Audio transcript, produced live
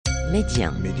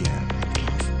Média.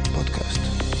 Podcast.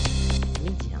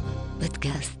 Média.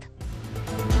 Podcast.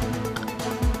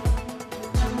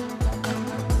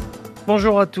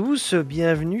 Bonjour à tous,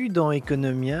 bienvenue dans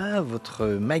Economia, votre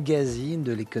magazine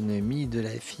de l'économie, de la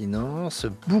finance.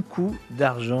 Beaucoup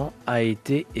d'argent a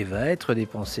été et va être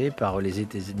dépensé par les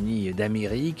États-Unis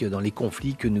d'Amérique dans les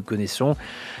conflits que nous connaissons.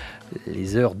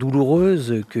 Les heures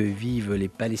douloureuses que vivent les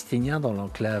Palestiniens dans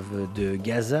l'enclave de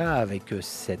Gaza avec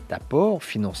cet apport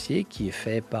financier qui est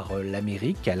fait par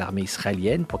l'Amérique à l'armée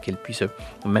israélienne pour qu'elle puisse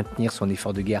maintenir son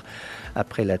effort de guerre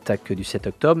après l'attaque du 7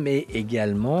 octobre, mais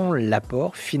également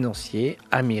l'apport financier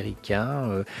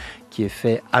américain qui est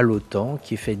fait à l'OTAN,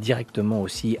 qui est fait directement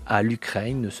aussi à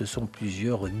l'Ukraine. Ce sont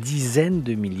plusieurs dizaines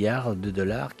de milliards de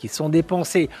dollars qui sont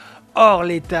dépensés. Or,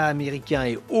 l'État américain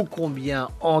est ô combien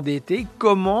endetté.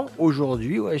 Comment,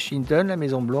 aujourd'hui, Washington, la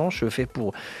Maison Blanche, fait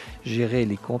pour gérer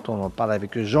les comptes? On en parle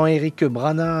avec Jean-Éric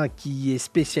Brana, qui est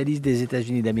spécialiste des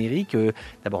États-Unis d'Amérique.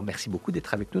 D'abord, merci beaucoup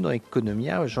d'être avec nous dans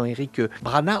Economia. Jean-Éric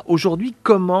Brana, aujourd'hui,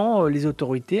 comment les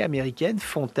autorités américaines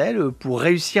font-elles pour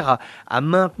réussir à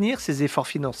maintenir ces efforts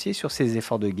financiers sur ces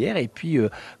efforts de guerre et puis,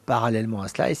 parallèlement à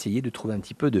cela, essayer de trouver un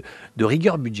petit peu de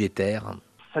rigueur budgétaire?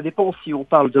 Ça dépend si on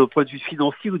parle d'un point de vue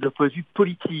financier ou d'un point de vue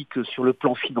politique. Sur le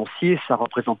plan financier, ça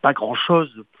représente pas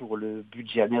grand-chose pour le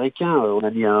budget américain. On a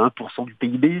mis à 1% du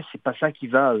PIB, c'est pas ça qui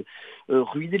va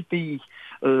ruiner le pays.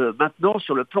 Maintenant,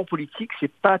 sur le plan politique,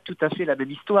 c'est pas tout à fait la même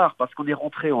histoire parce qu'on est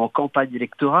rentré en campagne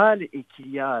électorale et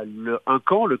qu'il y a un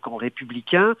camp, le camp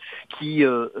républicain, qui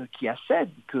assène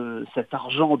que cet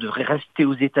argent devrait rester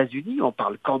aux États-Unis. On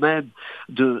parle quand même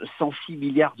de 106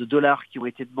 milliards de dollars qui ont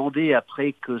été demandés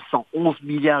après que 111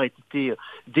 milliards aient été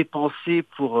dépensés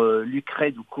pour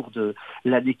l'Ukraine au cours de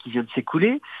l'année qui vient de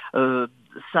s'écouler.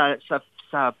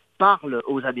 Ça parle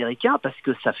aux Américains parce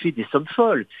que ça fait des sommes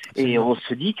folles. Et on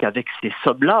se dit qu'avec ces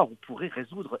sommes-là, on pourrait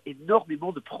résoudre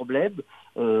énormément de problèmes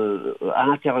à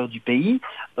l'intérieur du pays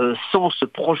sans se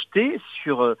projeter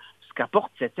sur ce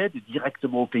qu'apporte cette aide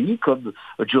directement au pays, comme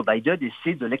Joe Biden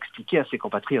essaie de l'expliquer à ses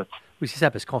compatriotes. Oui, c'est ça,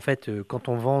 parce qu'en fait, quand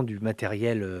on vend du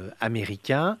matériel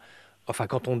américain, enfin,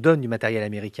 quand on donne du matériel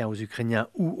américain aux Ukrainiens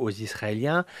ou aux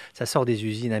Israéliens, ça sort des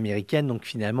usines américaines. Donc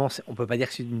finalement, on ne peut pas dire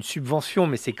que c'est une subvention,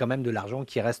 mais c'est quand même de l'argent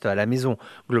qui reste à la maison,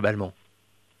 globalement.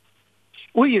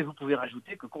 Oui, et vous pouvez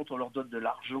rajouter que quand on leur donne de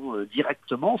l'argent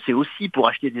directement, c'est aussi pour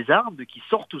acheter des armes qui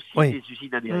sortent aussi des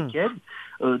usines américaines.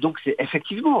 Donc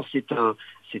effectivement, c'est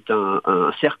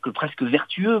un cercle presque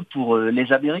vertueux pour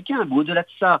les Américains. Mais au-delà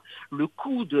de ça, le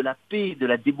coût de la paix, de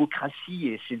la démocratie,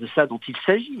 et c'est de ça dont il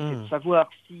s'agit, c'est de savoir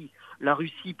si la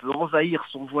Russie peut envahir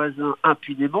son voisin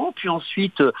impunément, puis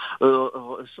ensuite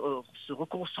se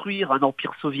reconstruire un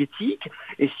empire soviétique,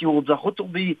 et si on doit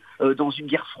retomber dans une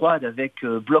guerre froide avec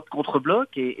bloc contre bloc,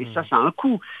 et ça a un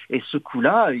coût. Et ce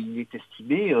coût-là, il est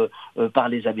estimé par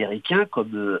les Américains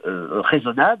comme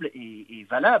raisonnable et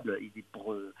valable.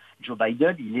 Pour Joe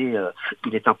Biden,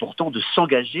 il est important de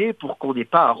s'engager pour qu'on n'ait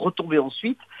pas à retomber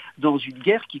ensuite dans une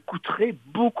guerre qui coûterait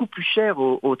beaucoup plus cher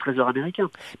au Trésor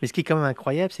américain. Mais ce qui est quand même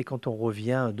incroyable, c'est quand on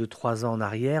revient 2-3 ans en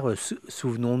arrière,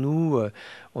 souvenons-nous,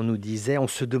 on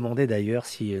se demandait d'ailleurs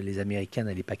si les Américains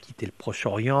n'allaient pas quitter le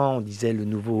Proche-Orient. On disait le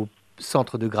nouveau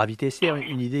centre de gravité, c'est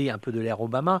une idée un peu de l'ère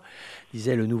Obama,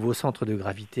 disait le nouveau centre de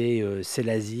gravité, c'est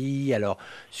l'Asie. Alors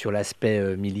sur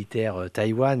l'aspect militaire,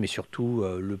 Taïwan, mais surtout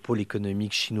le pôle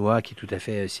économique chinois qui est tout à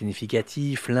fait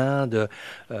significatif, l'Inde.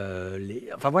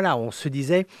 Enfin voilà, on se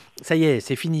disait, ça y est,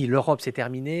 c'est fini, l'Europe c'est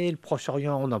terminé, le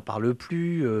Proche-Orient on n'en parle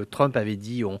plus. Trump avait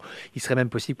dit, il serait même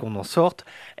possible qu'on en sorte.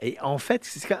 Et en fait,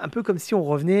 c'est un peu comme si on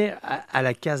revenait à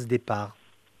la case départ.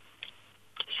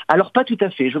 Alors pas tout à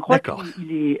fait. Je crois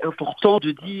qu'il est important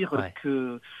de dire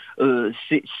que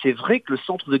c'est vrai que le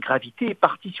centre de gravité est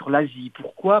parti sur l'Asie.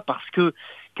 Pourquoi ? Parce que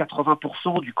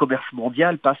 80% du commerce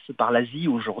mondial passe par l'Asie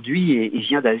aujourd'hui et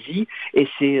vient d'Asie, et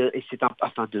c'est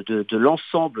de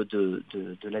l'ensemble de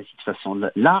l'Asie de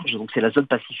façon large, donc c'est la zone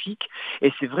Pacifique,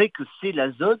 et c'est vrai que c'est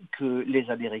la zone que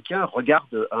les Américains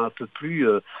regardent un peu plus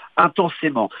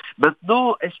intensément.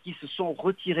 Maintenant, est-ce qu'ils se sont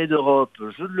retirés d'Europe ?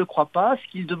 Je ne le crois pas.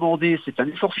 Ce qu'ils demandaient, c'est un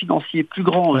effort financier plus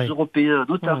grand aux Européens,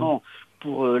 notamment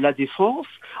pour la défense,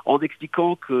 en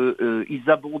expliquant qu'ils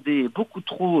abondaient beaucoup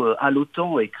trop à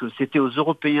l'OTAN et que c'était aux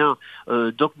Européens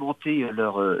d'augmenter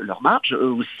leur marge.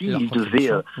 Eux aussi, ils devaient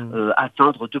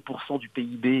atteindre 2% du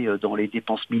PIB dans les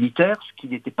dépenses militaires, ce qui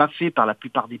n'était pas fait par la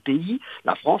plupart des pays.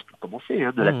 La France, pour commencer,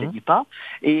 ne l'atteignait pas.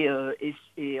 Et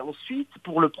Et ensuite,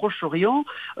 pour le Proche-Orient,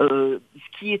 ce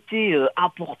qui était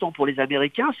important pour les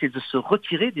Américains, c'est de se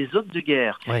retirer des zones de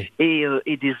guerre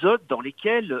et des zones dans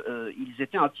lesquelles ils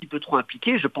étaient un petit peu trop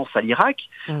impliqués. Je pense à l'Irak,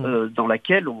 dans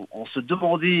laquelle on se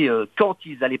demandait quand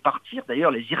ils allaient partir.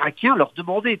 D'ailleurs, les Irakiens leur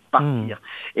demandaient de partir.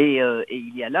 Et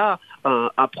il y a là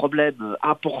un problème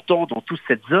important dans toute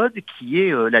cette zone qui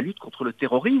est la lutte contre le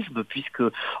terrorisme, puisque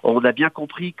on a bien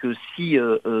compris que si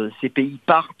ces pays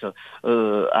partent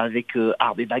avec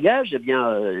armes et bagages, eh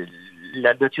bien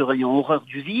la nature ayant horreur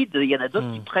du vide, il y en a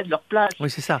d'autres qui prennent leur place. Oui,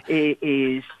 c'est ça.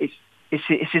 Et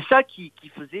c'est ça qui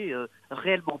faisait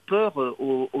réellement peur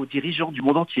aux dirigeants du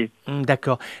monde entier.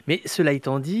 D'accord. Mais cela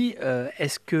étant dit,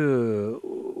 est-ce que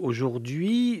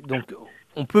aujourd'hui, donc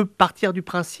on peut partir du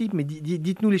principe, mais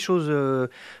dites-nous les choses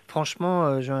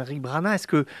franchement, Jean-Éric Brana, est-ce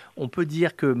que on peut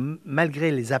dire que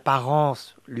malgré les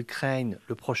apparences, l'Ukraine,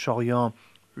 le Proche-Orient,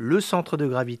 le centre de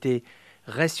gravité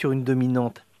reste sur une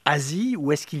dominante Asie,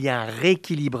 ou est-ce qu'il y a un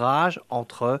rééquilibrage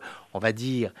entre, on va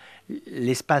dire,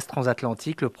 l'espace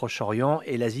transatlantique, le Proche-Orient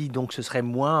et l'Asie, donc ce serait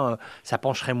moins, ça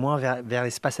pencherait moins vers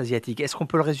l'espace asiatique. Est-ce qu'on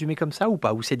peut le résumer comme ça ou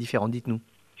pas, ou c'est différent? Dites-nous.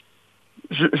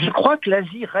 Je crois que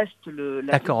l'Asie reste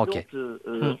la dominante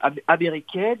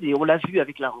américaine, et on l'a vu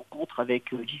avec la rencontre avec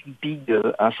Xi Jinping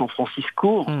à San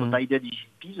Francisco, entre Biden et Xi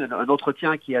Jinping, un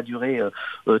entretien qui a duré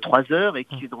 3 heures et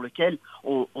dans lequel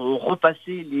on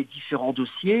repassait les différents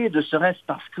dossiers, ne serait-ce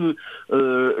parce que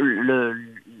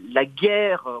la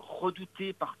guerre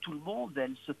redoutée par tout le monde,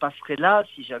 elle se passerait là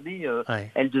si jamais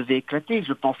elle devait éclater.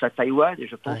 Je pense à Taïwan et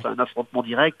je pense à un affrontement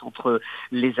direct entre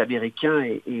les Américains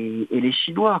et les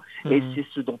Chinois. Et c'est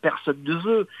ce dont personne ne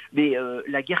veut. Mais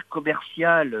la guerre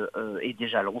commerciale est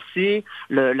déjà lancée,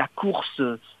 la course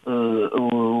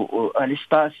à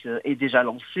l'espace est déjà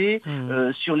lancée,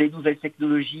 sur les nouvelles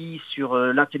technologies, sur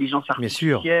l'intelligence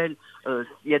artificielle.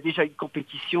 Il y a déjà une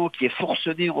compétition qui est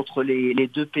forcenée entre les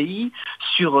deux pays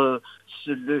sur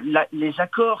les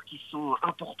accords qui sont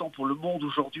importants pour le monde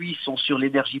aujourd'hui sont sur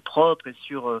l'énergie propre et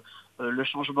sur le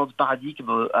changement de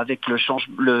paradigme avec le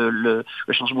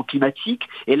changement climatique.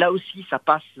 Et là aussi, ça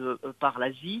passe par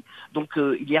l'Asie. Donc,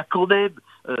 il y a quand même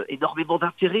énormément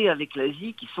d'intérêts avec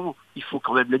l'Asie qui sont, il faut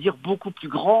quand même le dire, beaucoup plus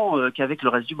grands qu'avec le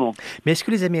reste du monde. Mais est-ce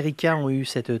que les Américains ont eu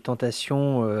cette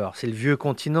tentation, alors c'est le vieux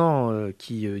continent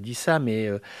qui dit ça, mais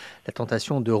la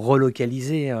tentation de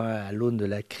relocaliser à l'aune de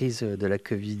la crise de la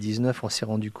Covid-19, on s'est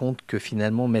rendu compte que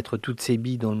finalement mettre toutes ces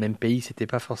billes dans le même pays, c'était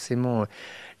pas forcément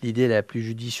l'idée la plus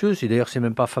judicieuse. Et d'ailleurs, c'est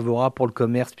même pas favorable pour le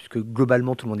commerce, puisque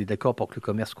globalement, tout le monde est d'accord pour que le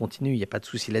commerce continue, il n'y a pas de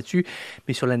souci là-dessus,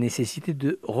 mais sur la nécessité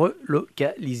de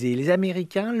relocaliser. Les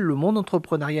Américains, le monde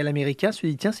entrepreneurial américain se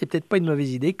dit, tiens, c'est peut-être pas une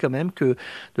mauvaise idée quand même que de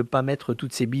ne pas mettre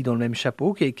toutes ces billes dans le même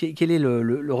chapeau. Quel est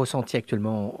le ressenti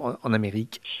actuellement en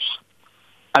Amérique ?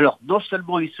 Alors, non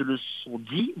seulement ils se le sont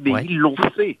dit, mais ils l'ont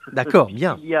fait. D'accord,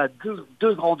 bien. Il y a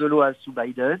deux grandes lois sous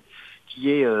Biden,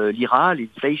 qui est l'IRA,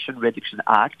 l'Inflation Reduction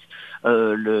Act,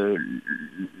 le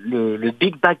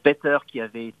Big Back Better qui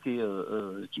avait été,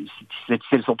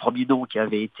 c'est son premier nom, qui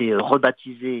avait été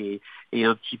rebaptisé et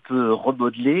un petit peu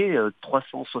remodelé,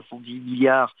 370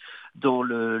 milliards dans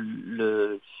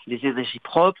les énergies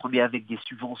propres, mais avec des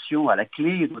subventions à la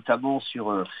clé, notamment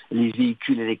sur les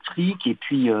véhicules électriques, et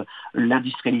puis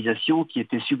l'industrialisation qui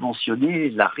était subventionnée,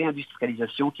 la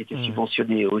réindustrialisation qui était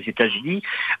subventionnée aux États-Unis,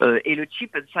 et le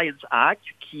Chip and Science Act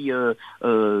qui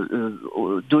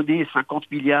donnait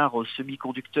 50 milliards aux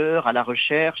semi-conducteurs, à la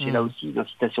recherche, et là aussi une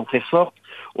incitation très forte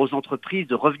aux entreprises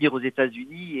de revenir aux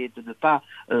États-Unis et de ne pas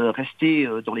rester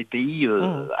dans les pays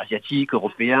asiatiques,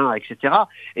 européens, etc.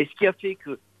 Et ce qui a fait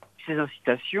que ces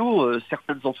incitations,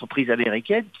 certaines entreprises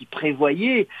américaines qui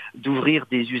prévoyaient d'ouvrir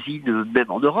des usines même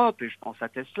en Europe, et je pense à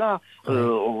Tesla,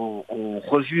 ont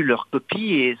revu leur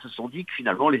copie et se sont dit que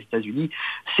finalement les États-Unis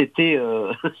c'était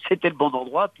le bon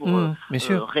endroit pour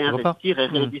réinvestir et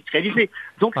réindustrialiser.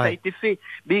 Donc ça a été fait.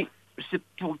 Mais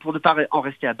pour ne pas en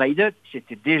rester à Biden,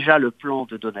 c'était déjà le plan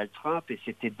de Donald Trump et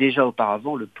c'était déjà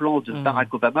auparavant le plan de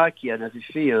Barack Obama qui en avait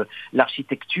fait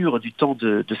l'architecture du temps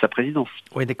de sa présidence.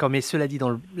 Oui, d'accord, mais cela dit,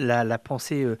 dans la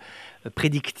pensée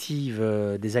prédictive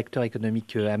des acteurs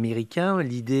économiques américains,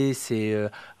 l'idée c'est,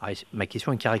 ma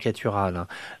question est caricaturale,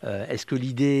 est-ce que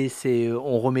l'idée c'est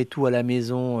on remet tout à la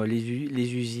maison,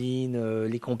 les usines,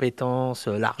 les compétences,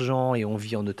 l'argent et on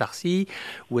vit en autarcie,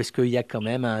 ou est-ce qu'il y a quand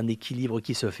même un équilibre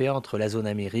qui se fait entre la zone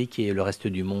Amérique et le reste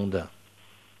du monde ?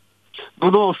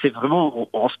 Non, c'est vraiment,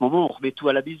 en ce moment, on remet tout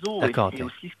à la maison. Et c'est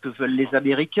aussi ce que veulent les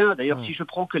Américains. D'ailleurs, si je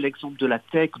prends que l'exemple de la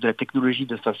tech, de la technologie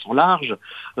de façon large,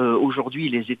 aujourd'hui,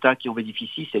 les États qui en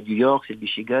bénéficient, c'est New York, c'est le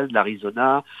Michigan,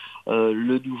 l'Arizona,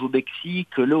 le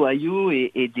Nouveau-Mexique, l'Ohio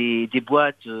et des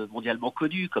boîtes mondialement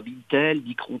connues comme Intel,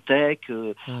 Microntech,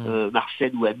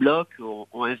 Marcel ou Hemlock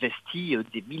ont investi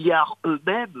des milliards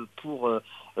eux-mêmes pour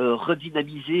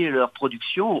redynamiser leur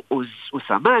production au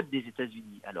sein même des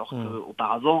États-Unis. Alors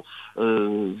qu'auparavant,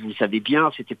 vous le savez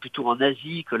bien, c'était plutôt en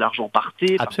Asie que l'argent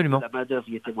partait, Absolument. parce que la main-d'œuvre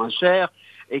y était moins chère,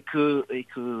 et que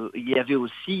il y avait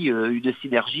aussi une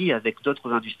synergie avec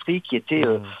d'autres industries qui étaient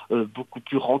beaucoup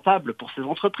plus rentables pour ces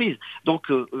entreprises. Donc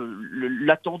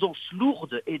la tendance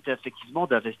lourde est effectivement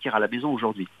d'investir à la maison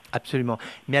aujourd'hui. Absolument.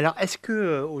 Mais alors, est-ce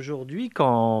que aujourd'hui,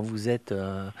 quand vous êtes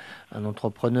un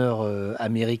entrepreneur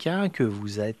américain, que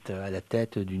vous êtes à la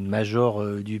tête d'une major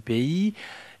du pays,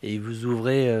 et vous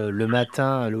ouvrez le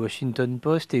matin le Washington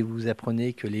Post et vous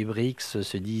apprenez que les BRICS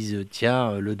se disent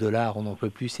tiens, le dollar, on n'en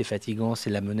peut plus, c'est fatigant, c'est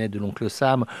la monnaie de l'oncle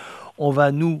Sam. On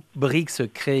va, nous, BRICS,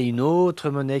 créer une autre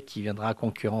monnaie qui viendra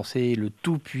concurrencer le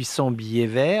tout-puissant billet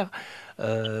vert.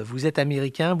 Vous êtes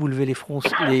américain, vous levez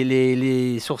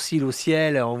les sourcils au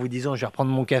ciel en vous disant je vais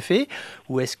reprendre mon café,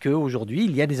 ou est-ce qu'aujourd'hui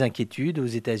il y a des inquiétudes aux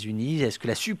États-Unis? Est-ce que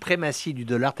la suprématie du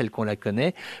dollar telle qu'on la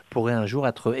connaît pourrait un jour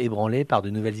être ébranlée par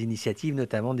de nouvelles initiatives,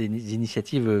 notamment des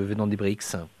initiatives venant des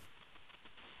BRICS?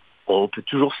 On peut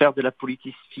toujours faire de la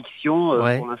politique fiction.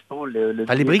 Ouais. Pour l'instant,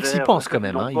 les BRICS y pensent quand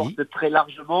même. L'emporte très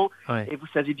largement. Ouais. Et vous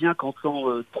savez bien qu'en temps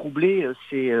troublé,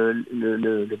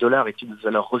 le dollar est une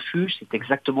valeur refuge. C'est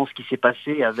exactement ce qui s'est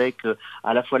passé avec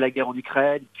à la fois la guerre en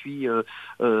Ukraine, puis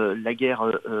la guerre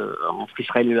entre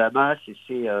Israël et le Hamas.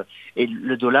 Et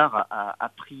le dollar a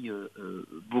pris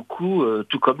beaucoup,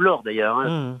 tout comme l'or d'ailleurs,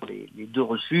 les deux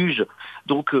refuges.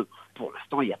 Donc pour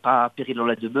l'instant, il n'y a pas péril dans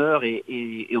la demeure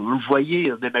et on le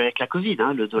voyait même avec la Covid.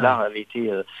 Le dollar avait été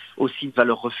aussi une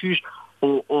valeur refuge.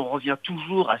 On revient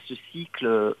toujours à ce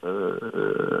cycle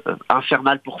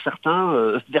infernal pour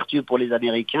certains, vertueux pour les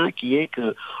Américains, qui est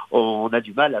qu'on a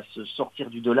du mal à se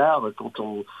sortir du dollar quand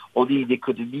on est une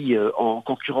économie en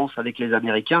concurrence avec les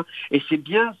Américains. Et c'est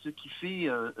bien ce qui fait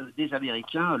des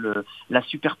Américains la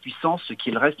superpuissance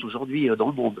qu'ils restent aujourd'hui dans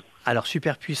le monde. Alors,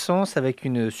 superpuissance avec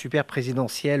une super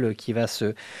présidentielle qui va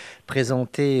se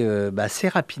présenter assez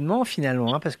rapidement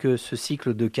finalement, parce que ce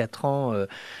cycle de 4 ans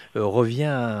revient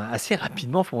assez rapidement.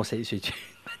 Bon, c'est une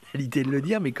banalité de le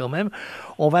dire, mais quand même,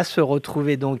 on va se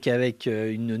retrouver donc avec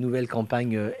une nouvelle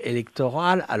campagne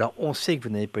électorale. Alors, on sait que vous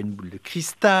n'avez pas une boule de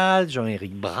cristal,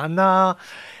 Jean-Éric Brana,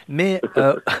 mais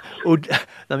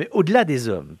au-delà des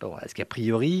hommes, est-ce qu'a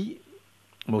priori...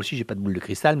 Moi aussi, j'ai pas de boule de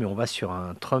cristal, mais on va sur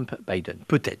un Trump-Biden.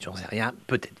 Peut-être, j'en sais rien,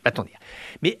 peut-être, attendez.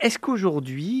 Mais est-ce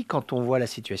qu'aujourd'hui, quand on voit la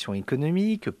situation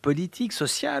économique, politique,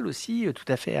 sociale aussi, tout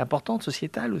à fait importante,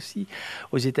 sociétale aussi,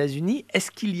 aux États-Unis, est-ce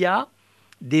qu'il y a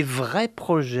des vrais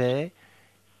projets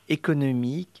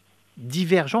économiques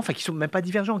divergents, enfin qui sont même pas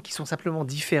divergents, qui sont simplement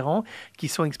différents, qui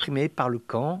sont exprimés par le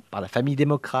camp, par la famille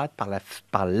démocrate,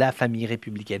 par la famille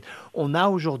républicaine? On a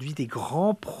aujourd'hui des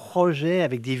grands projets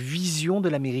avec des visions de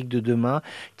l'Amérique de demain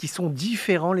qui sont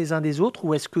différents les uns des autres,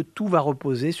 ou est-ce que tout va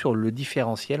reposer sur le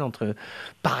différentiel entre,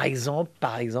 par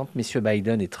exemple, messieurs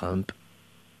Biden et Trump?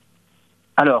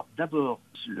 Alors, d'abord,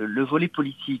 le volet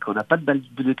politique, on n'a pas de balle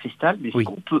de cristal, mais ce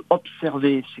qu'on peut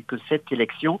observer, c'est que cette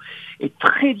élection est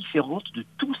très différente de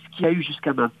tout ce qu'il y a eu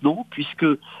jusqu'à maintenant, puisque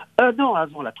 1 an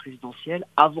avant la présidentielle,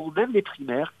 avant même les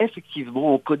primaires,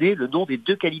 effectivement, on connaît le nom des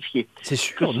 2 qualifiés. C'est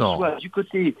sûr, que ce soit du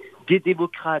côté des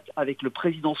démocrates avec le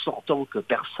président sortant que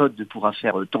personne ne pourra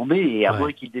faire tomber, et à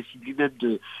moins qu'il décide lui-même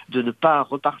de ne pas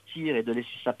repartir et de laisser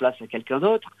sa place à quelqu'un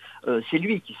d'autre, c'est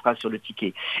lui qui sera sur le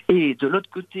ticket. Et de l'autre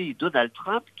côté, Donald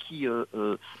Trump qui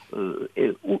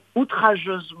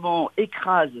outrageusement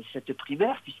écrase cette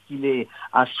primaire, puisqu'il est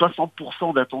à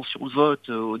 60% d'intention de vote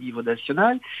au niveau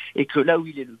national, et que là où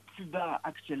il est le plus bas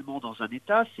actuellement dans un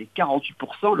État, c'est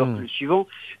 48%, alors que le suivant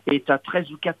est à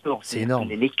 13 ou 14. C'est énorme.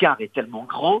 L'écart est tellement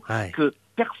grand que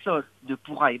personne ne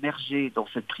pourra émerger dans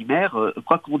cette primaire,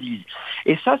 quoi qu'on dise.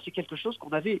 Et ça, c'est quelque chose qu'on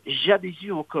n'avait jamais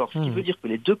vu encore. Ce qui veut dire que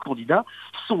les 2 candidats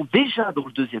sont déjà dans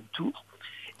le 2e tour.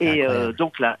 Et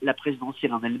donc la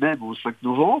présidentielle en elle-même au 5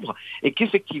 novembre, et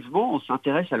qu'effectivement on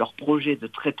s'intéresse à leur projet de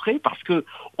très près, parce que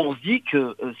on se dit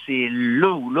que c'est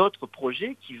l'un ou l'autre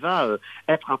projet qui va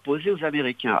être imposé aux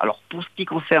Américains. Alors pour ce qui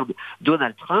concerne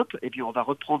Donald Trump, eh bien on va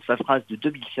reprendre sa phrase de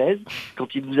 2016,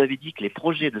 quand il nous avait dit que les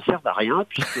projets ne servent à rien,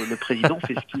 puisque le président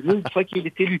fait ce qu'il veut une fois qu'il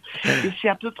est élu. Et c'est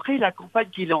à peu près la campagne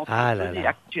qu'il est en train de mener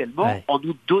actuellement, en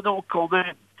nous donnant quand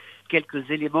même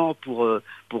quelques éléments pour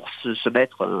se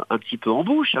mettre un petit peu en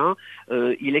bouche.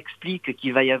 Il explique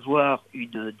qu'il va y avoir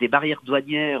des barrières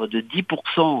douanières de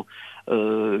 10%,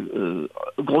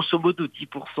 grosso modo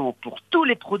 10% pour tous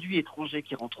les produits étrangers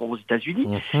qui rentreront aux États-Unis,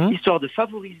 histoire de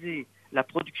favoriser la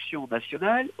production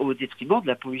nationale au détriment de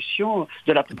la production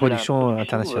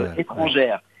internationale.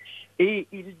 Étrangère. Ouais. Et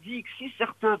il dit que si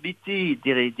certains mettaient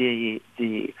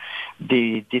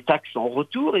des taxes en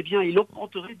retour, eh bien, il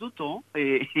augmenterait d'autant.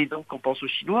 Et donc, on pense aux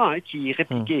Chinois qui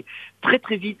répliquaient très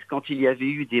très vite quand il y avait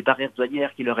eu des barrières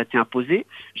douanières qui leur étaient imposées.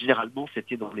 Généralement,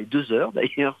 c'était dans les 2 heures.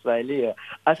 D'ailleurs, ça allait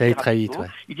assez très vite.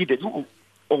 rapidement. Il dit, non,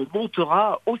 on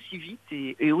montera aussi vite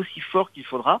et aussi fort qu'il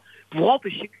faudra pour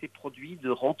empêcher que ces produits ne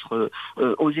rentrent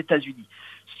aux États-Unis.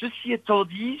 Ceci étant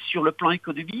dit, sur le plan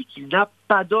économique, il n'a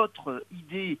pas d'autre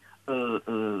idée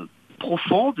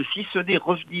profonde, si ce n'est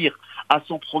revenir à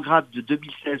son programme de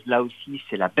 2016, là aussi,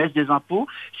 c'est la baisse des impôts,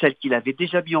 celle qu'il avait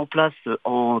déjà mis en place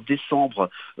en décembre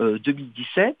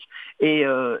 2017, et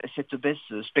cette baisse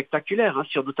spectaculaire,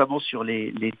 notamment sur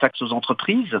les taxes aux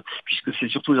entreprises, puisque c'est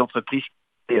surtout les entreprises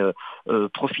qui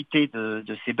profiter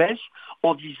de ces baisses,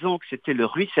 en disant que c'était le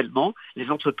ruissellement, les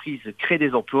entreprises créent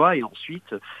des emplois et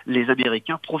ensuite les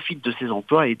Américains profitent de ces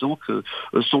emplois et donc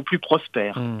sont plus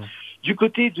prospères. Du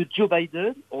côté de Joe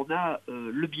Biden, on a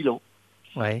le bilan.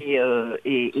 Ouais.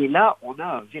 Et là, on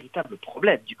a un véritable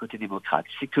problème du côté démocrate.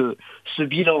 C'est que ce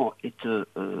bilan est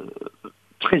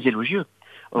très élogieux.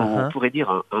 On pourrait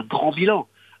dire un grand bilan.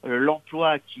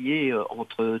 L'emploi qui est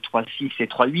entre 3,6 et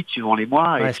 3,8 suivant les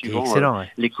mois et suivant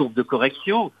les courbes de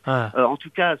correction. En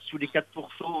tout cas, sous les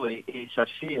 4%, et ça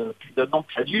fait plus d'un an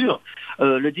que ça dure.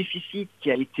 Le déficit qui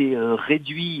a été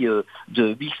réduit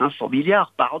de 1500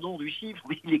 milliards, pardon du chiffre,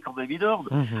 mais il est quand même énorme.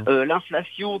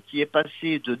 L'inflation qui est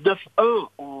passée de 9,1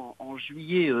 en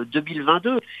juillet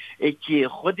 2022 et qui est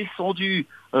redescendue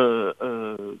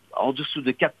en dessous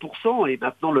de 4%, et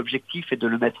maintenant l'objectif est de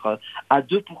le mettre à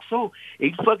 2%. Et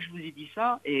une fois que je vous ai dit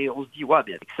ça, et on se dit, ouais,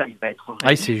 mais avec ça, il va être...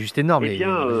 c'est juste énorme, les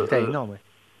résultats énormes.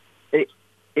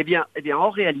 Eh bien, en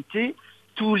réalité,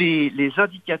 tous les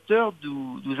indicateurs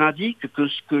nous indiquent que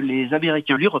ce que les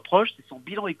Américains lui reprochent, c'est son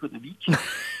bilan économique.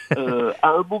 À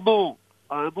un moment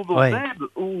même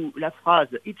où la phrase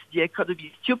 « It's the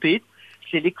economy stupid »,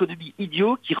 c'est l'économie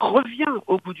idiot qui revient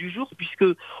au bout du jour, puisque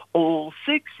on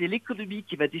sait que c'est l'économie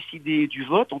qui va décider du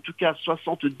vote. En tout cas,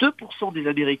 62% des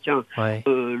Américains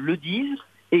le disent,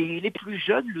 et les plus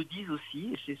jeunes le disent aussi.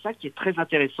 Et c'est ça qui est très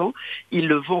intéressant.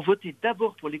 Ils vont voter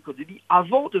d'abord pour l'économie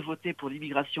avant de voter pour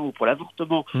l'immigration ou pour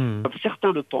l'avortement, comme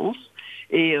certains le pensent.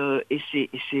 Et c'est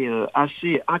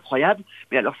assez incroyable.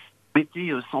 Mais alors,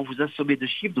 mettez, sans vous assommer de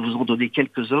chiffres, de vous en donner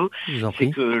quelques-uns,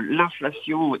 c'est que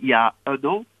l'inflation, il y a un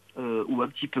an, ou un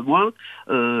petit peu moins,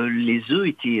 les œufs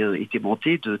étaient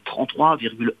montés de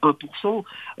 33,1%,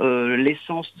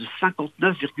 l'essence de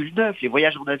 59,9%, les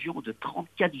voyages en avion de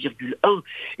 34,1%,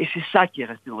 et c'est ça qui est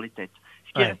resté dans les têtes.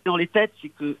 Ce qui est resté dans les têtes, c'est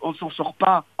qu'on ne s'en sort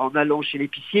pas en allant chez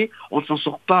l'épicier, on ne s'en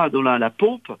sort pas dans la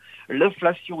pompe,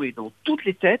 l'inflation est dans toutes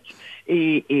les têtes,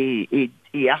 et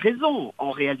a raison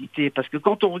en réalité, parce que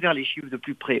quand on regarde les chiffres de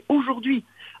plus près, aujourd'hui,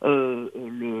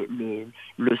 le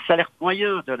salaire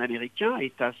moyen d'un Américain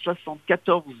est à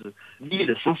 74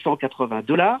 580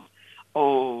 $.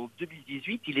 En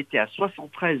 2018, il était à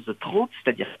 73,30,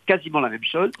 c'est-à-dire quasiment la même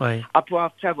chose,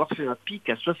 après avoir fait un pic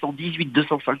à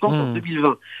 78,250 en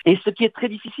 2020. Et ce qui est très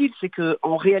difficile, c'est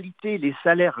qu'en réalité, les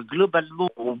salaires globalement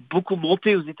ont beaucoup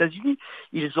monté aux États-Unis.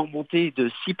 Ils ont monté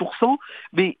de 6%,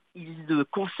 mais il ne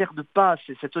concerne pas,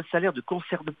 cet haut salaire ne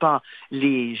concerne pas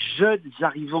les jeunes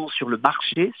arrivants sur le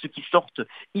marché, ceux qui sortent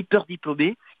hyper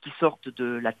diplômés, qui sortent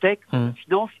de la tech, de la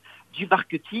finance, du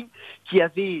marketing, qui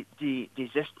avaient des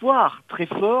espoirs très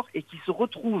forts et qui se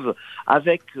retrouvent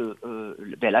avec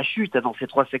la chute dans ces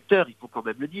 3 secteurs, il faut quand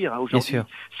même le dire. Aujourd'hui,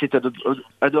 c'est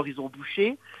un horizon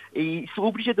bouché et ils sont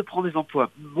obligés de prendre des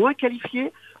emplois moins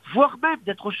qualifiés, voire même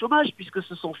d'être au chômage, puisque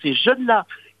ce sont ces jeunes-là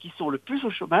qui sont le plus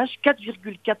au chômage,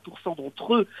 4,4%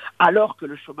 d'entre eux, alors que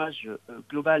le chômage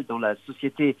global dans la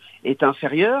société est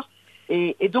inférieur.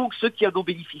 Et donc, ceux qui en ont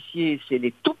bénéficié, c'est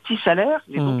les tout petits salaires,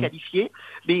 les non qualifiés,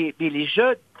 mais les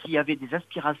jeunes qui avaient des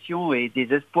aspirations et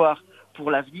des espoirs pour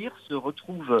l'avenir se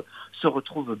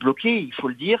retrouvent bloqués, il faut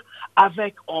le dire,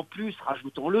 avec en plus,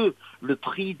 rajoutons-le, le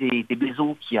prix des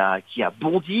maisons qui a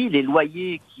bondi, les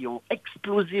loyers qui ont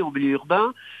explosé en milieu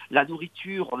urbain, la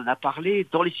nourriture, on en a parlé,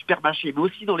 dans les supermarchés, mais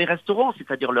aussi dans les restaurants,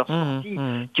 c'est-à-dire leurs sorties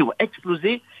qui ont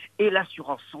explosé, et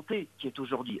l'assurance santé qui est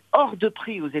aujourd'hui hors de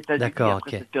prix aux États-Unis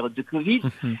après cette période de Covid,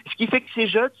 ce qui fait que ces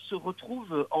jeunes se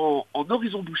retrouvent en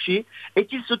horizon bouché et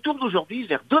qu'ils se tournent aujourd'hui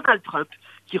vers Donald Trump,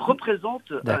 qui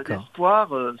représente un espoir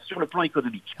sur le plan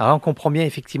économique. Alors on comprend bien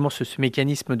effectivement ce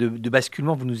mécanisme de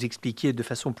basculement, vous nous expliquez de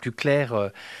façon plus claire,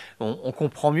 on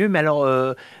comprend mieux. Mais alors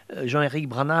Jean-Éric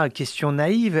Brana, question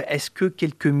naïve, est-ce que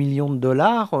quelques millions de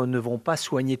dollars ne vont pas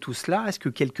soigner tout cela? Est-ce que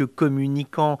quelques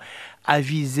communicants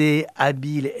avisés,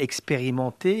 habiles,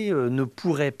 expérimentés ne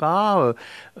pourraient pas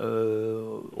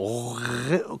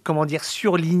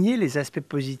surligner les aspects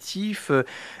positifs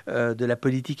de la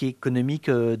politique économique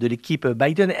de l'équipe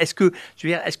Biden? Est-ce que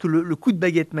le coup de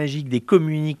baguette magique des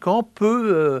communicants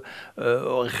peut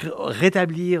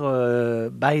rétablir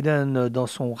Biden dans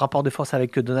son rapport de force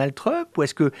avec Donald Trump? Ou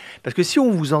parce que si on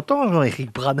vous entend,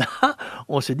 Jean-Éric Brana,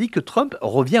 on se dit que Trump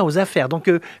revient aux affaires. Donc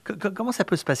comment ça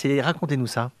peut se passer? Racontez-nous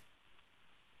ça.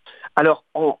 Alors,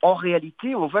 en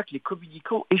réalité, on voit que les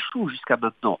communicants échouent jusqu'à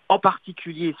maintenant, en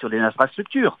particulier sur les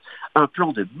infrastructures. Un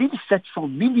plan de 1700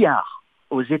 milliards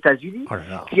aux États-Unis,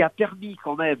 qui a permis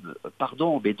quand même,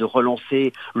 mais de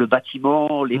relancer le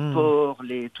bâtiment, les ports,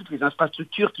 toutes les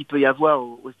infrastructures qu'il peut y avoir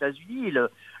aux États-Unis,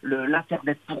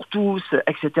 l'Internet pour tous,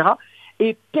 etc.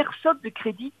 Et personne ne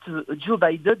crédite Joe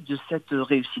Biden de cette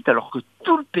réussite, alors que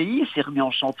tout le pays s'est remis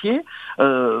en chantier,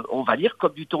 on va dire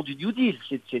comme du temps du New Deal.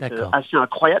 C'est assez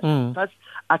incroyable ce qui se passe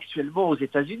actuellement aux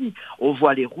États-Unis. On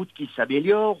voit les routes qui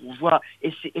s'améliorent,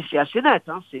 et c'est assez net,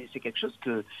 c'est quelque chose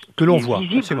que l'on voit,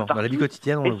 absolument, dans la vie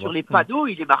quotidienne, on le voit. Et sur les panneaux,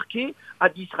 il est marqué «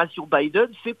 Administration Biden,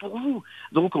 fait pour vous ».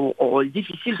 Donc, il est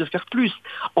difficile de faire plus.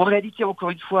 En réalité,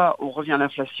 encore une fois, on revient à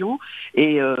l'inflation,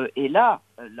 et là,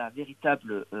 la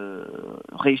véritable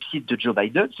réussite de Joe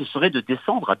Biden, ce serait de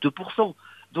descendre à 2%.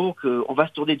 Donc, on va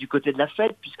se tourner du côté de la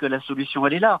Fed, puisque la solution,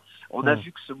 elle est là. On a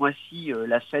vu que ce mois-ci,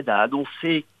 la Fed a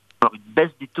annoncé une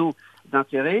baisse des taux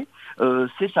d'intérêt.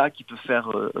 C'est ça qui peut faire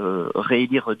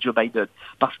réélire Joe Biden.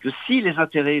 Parce que si les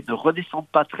intérêts ne redescendent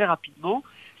pas très rapidement,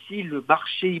 si le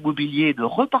marché immobilier ne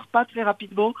repart pas très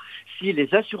rapidement, si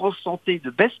les assurances santé ne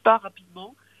baissent pas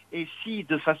rapidement, et si,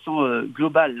 de façon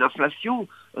globale, l'inflation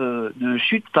ne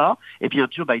chute pas, eh bien,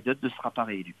 Joe Biden ne sera pas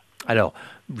réélu. Alors,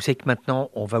 vous savez que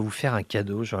maintenant, on va vous faire un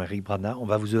cadeau, Jean-Éric Brana. On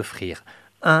va vous offrir,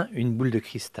 une boule de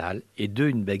cristal, et 2,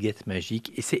 une baguette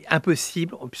magique. Et c'est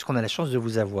impossible, puisqu'on a la chance de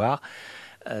vous avoir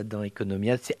dans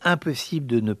Economia, c'est impossible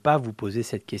de ne pas vous poser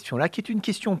cette question-là, qui est une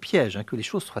question piège, que les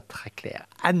choses soient très claires.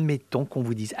 Admettons qu'on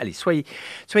vous dise, allez, soyez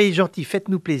gentils,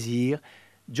 faites-nous plaisir.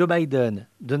 Joe Biden,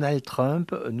 Donald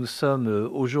Trump, nous sommes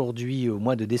aujourd'hui au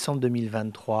mois de décembre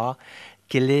 2023.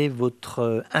 Quelle est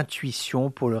votre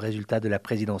intuition pour le résultat de la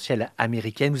présidentielle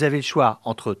américaine? Vous avez le choix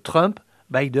entre Trump,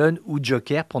 Biden ou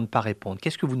Joker pour ne pas répondre.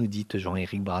 Qu'est-ce que vous nous dites,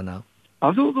 Jean-Éric Brana?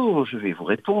 Ah non, je vais vous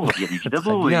répondre, bien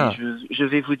évidemment. Bien. Et je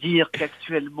vais vous dire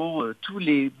qu'actuellement, tous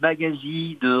les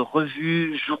magazines,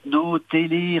 revues, journaux,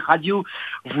 télé, radio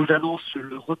vous annoncent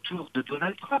le retour de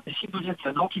Donald Trump. Et si vous êtes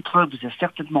un anti-Trump, vous êtes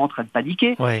certainement en train de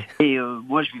paniquer. Ouais. Et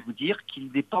moi, je vais vous dire qu'il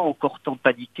n'est pas encore temps de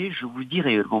paniquer. Je vous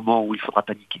dirai le moment où il faudra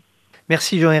paniquer.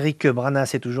 Merci Jean-Éric Brana,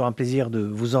 c'est toujours un plaisir de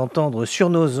vous entendre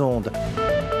sur nos ondes.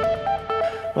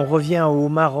 On revient au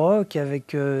Maroc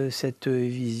avec cette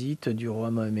visite du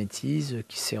roi Mohamed VI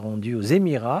qui s'est rendu aux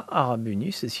Émirats Arabes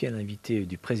Unis, ceci à l'invité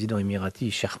du président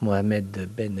émirati Cheikh Mohamed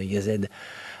Ben Yazed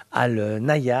Al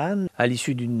Nahyan. À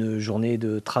l'issue d'une journée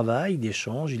de travail,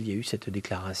 d'échange, il y a eu cette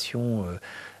déclaration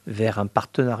vers un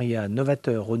partenariat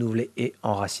novateur, renouvelé et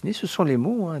enraciné. Ce sont les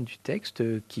mots du texte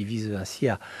qui visent ainsi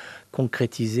à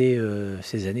concrétiser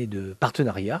ces années de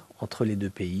partenariat entre les deux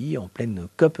pays en pleine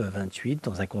COP28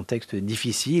 dans un contexte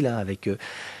difficile avec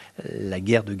la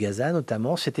guerre de Gaza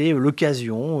notamment. C'était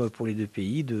l'occasion pour les deux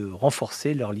pays de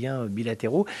renforcer leurs liens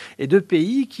bilatéraux et deux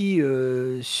pays qui,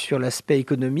 sur l'aspect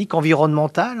économique,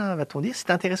 environnemental, va-t-on dire,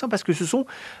 c'est intéressant parce que ce sont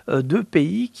deux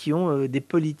pays qui ont des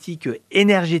politiques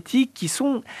énergétiques qui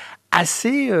sont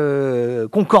assez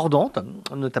concordantes,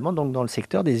 notamment donc dans le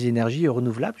secteur des énergies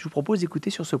renouvelables. Je vous propose d'écouter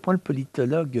sur ce point le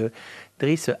politologue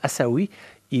Driss Assaoui.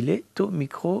 Il est au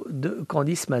micro de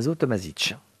Candice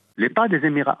Mazo-Tomazic. L'État des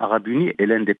Émirats Arabes Unis est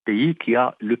l'un des pays qui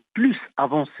a le plus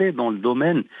avancé dans le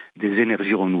domaine des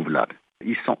énergies renouvelables.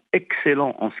 Ils sont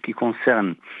excellents en ce qui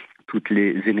concerne toutes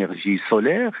les énergies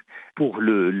solaires. Pour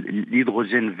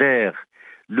l'hydrogène vert,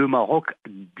 le Maroc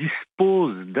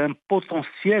dispose d'un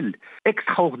potentiel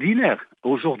extraordinaire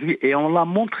aujourd'hui et on l'a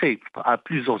montré à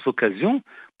plusieurs occasions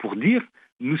pour dire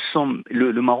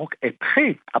le Maroc est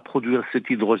prêt à produire cet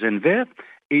hydrogène vert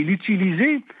et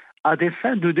l'utiliser à des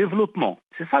fins de développement.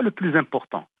 C'est ça le plus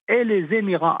important. Et les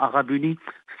Émirats Arabes Unis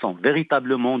sont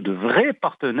véritablement de vrais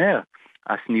partenaires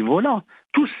à ce niveau-là.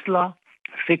 Tout cela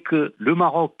fait que le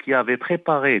Maroc, qui avait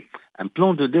préparé un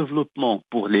plan de développement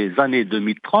pour les années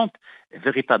 2030, est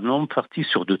véritablement parti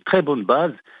sur de très bonnes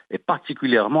bases, et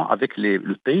particulièrement avec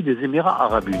le pays des Émirats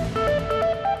Arabes Unis.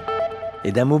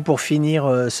 Et d'un mot pour finir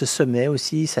ce sommet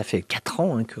aussi, ça fait 4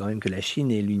 ans quand même que la Chine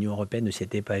et l'Union européenne ne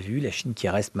s'étaient pas vues. La Chine qui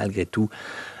reste malgré tout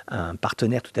un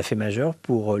partenaire tout à fait majeur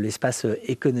pour l'espace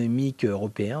économique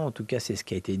européen. En tout cas, c'est ce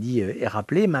qui a été dit et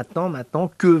rappelé. Maintenant,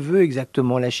 que veut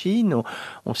exactement la Chine ?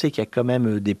 On sait qu'il y a quand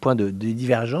même des points de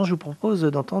divergence. Je vous propose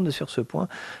d'entendre sur ce point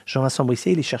Jean-Vincent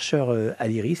Brisset, il est chercheur à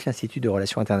l'IRIS, l'Institut de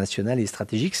Relations internationales et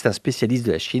stratégiques. C'est un spécialiste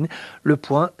de la Chine. Le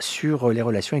point sur les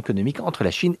relations économiques entre la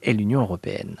Chine et l'Union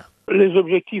européenne. Les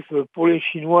objectifs pour les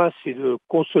Chinois, c'est de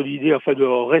consolider,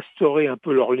 de restaurer un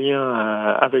peu leurs liens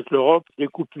avec l'Europe,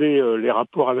 découpler les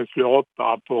rapports avec l'Europe par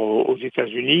rapport aux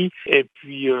États-Unis. Et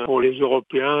puis pour les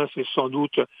Européens, c'est sans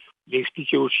doute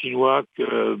d'expliquer aux Chinois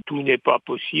que tout n'est pas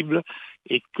possible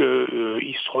et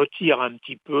qu'ils se retirent un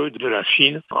petit peu de la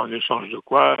Chine, en échange de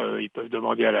quoi ils peuvent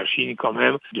demander à la Chine quand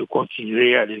même de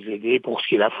continuer à les aider pour ce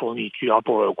qui est la fourniture,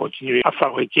 pour continuer à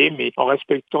fabriquer, mais en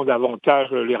respectant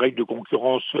davantage les règles de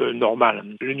concurrence normales.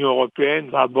 L'Union européenne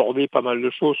va aborder pas mal de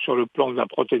choses sur le plan de la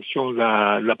protection de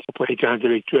la propriété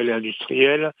intellectuelle et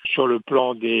industrielle, sur le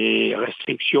plan des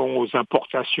restrictions aux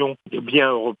importations de biens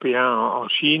européens en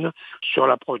Chine, sur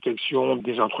la protection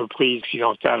des entreprises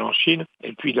occidentales en Chine,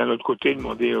 et puis d'un autre côté,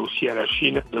 demander aussi à la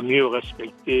Chine de mieux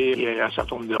respecter un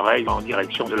certain nombre de règles en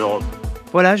direction de l'Europe.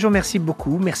 Voilà, je vous remercie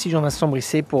beaucoup. Merci Jean-Vincent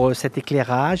Brisset pour cet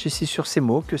éclairage. Et c'est sur ces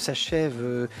mots que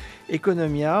s'achève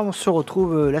Economia. On se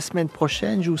retrouve la semaine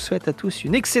prochaine. Je vous souhaite à tous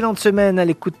une excellente semaine à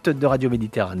l'écoute de Radio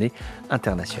Méditerranée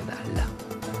Internationale.